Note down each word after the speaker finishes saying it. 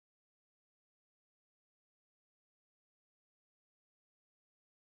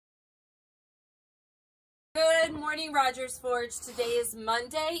Good morning, Rogers Forge. Today is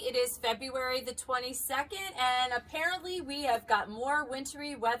Monday. It is February the 22nd, and apparently we have got more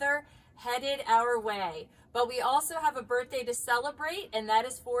wintry weather headed our way. But we also have a birthday to celebrate, and that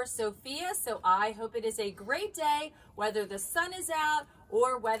is for Sophia. So I hope it is a great day, whether the sun is out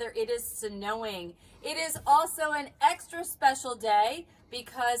or whether it is snowing. It is also an extra special day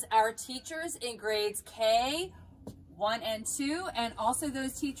because our teachers in grades K, 1 and 2, and also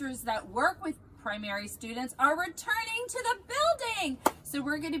those teachers that work with primary students are returning to the building. So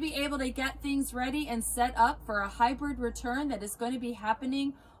we're going to be able to get things ready and set up for a hybrid return that is going to be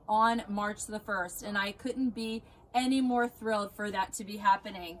happening on March the 1st. And I couldn't be any more thrilled for that to be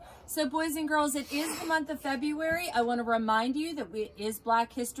happening. So boys and girls, it is the month of February. I want to remind you that it is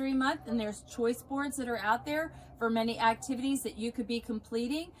Black History Month, and there's choice boards that are out there for many activities that you could be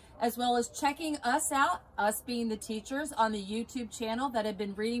completing, as well as checking us out, us being the teachers, on the YouTube channel that have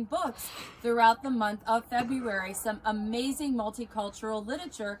been reading books throughout the month of February. Some amazing multicultural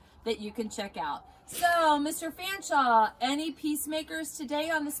literature that you can check out. So, Mr. Fanshaw, any peacemakers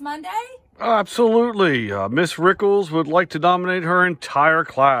today on this Monday? Absolutely. Miss Rickles would like to nominate her entire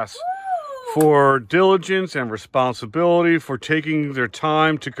class for diligence and responsibility for taking their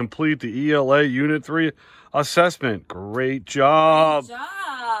time to complete the ELA Unit 3 assessment. Great job. Great job.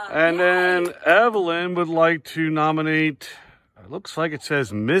 And Yay. then Evelyn would like to nominate, it looks like it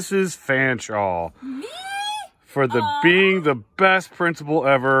says Mrs. Fanshaw. Me? For being the best principal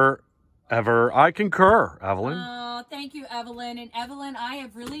ever. I concur, Evelyn. Oh, thank you, Evelyn. And Evelyn, I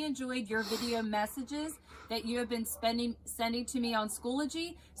have really enjoyed your video messages that you have been sending to me on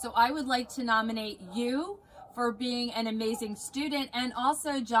Schoology. So I would like to nominate you for being an amazing student, and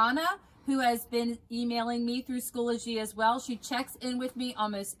also Jana, who has been emailing me through Schoology as well. She checks in with me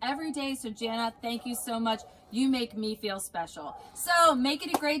almost every day. So Jana, thank you so much. You make me feel special. So make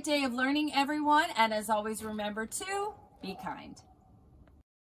it a great day of learning, everyone. And as always, remember to be kind.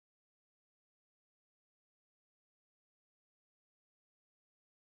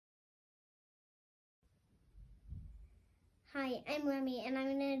 Hi, I'm Remy, and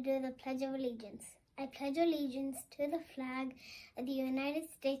I'm going to do the Pledge of Allegiance. I pledge allegiance to the flag of the United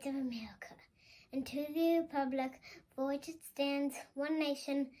States of America and to the republic for which it stands, one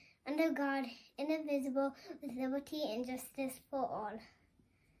nation, under God, indivisible, with liberty and justice for all.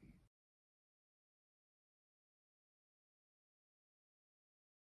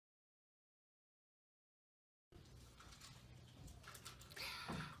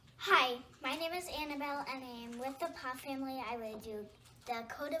 Hi, my name is Annabelle, and I am with the Pop family. I will do the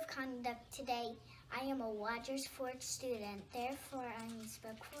Code of Conduct today. I am a Rogers Forge student, therefore I'm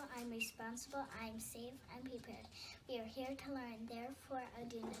respectful, I'm responsible, I'm safe, I'm prepared. We are here to learn, therefore I'll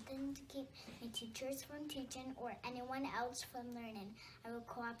do nothing to keep my teachers from teaching or anyone else from learning. I will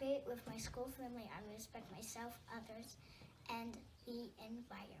cooperate with my school family, I will respect myself, others, and the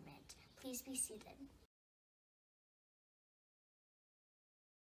environment. Please be seated.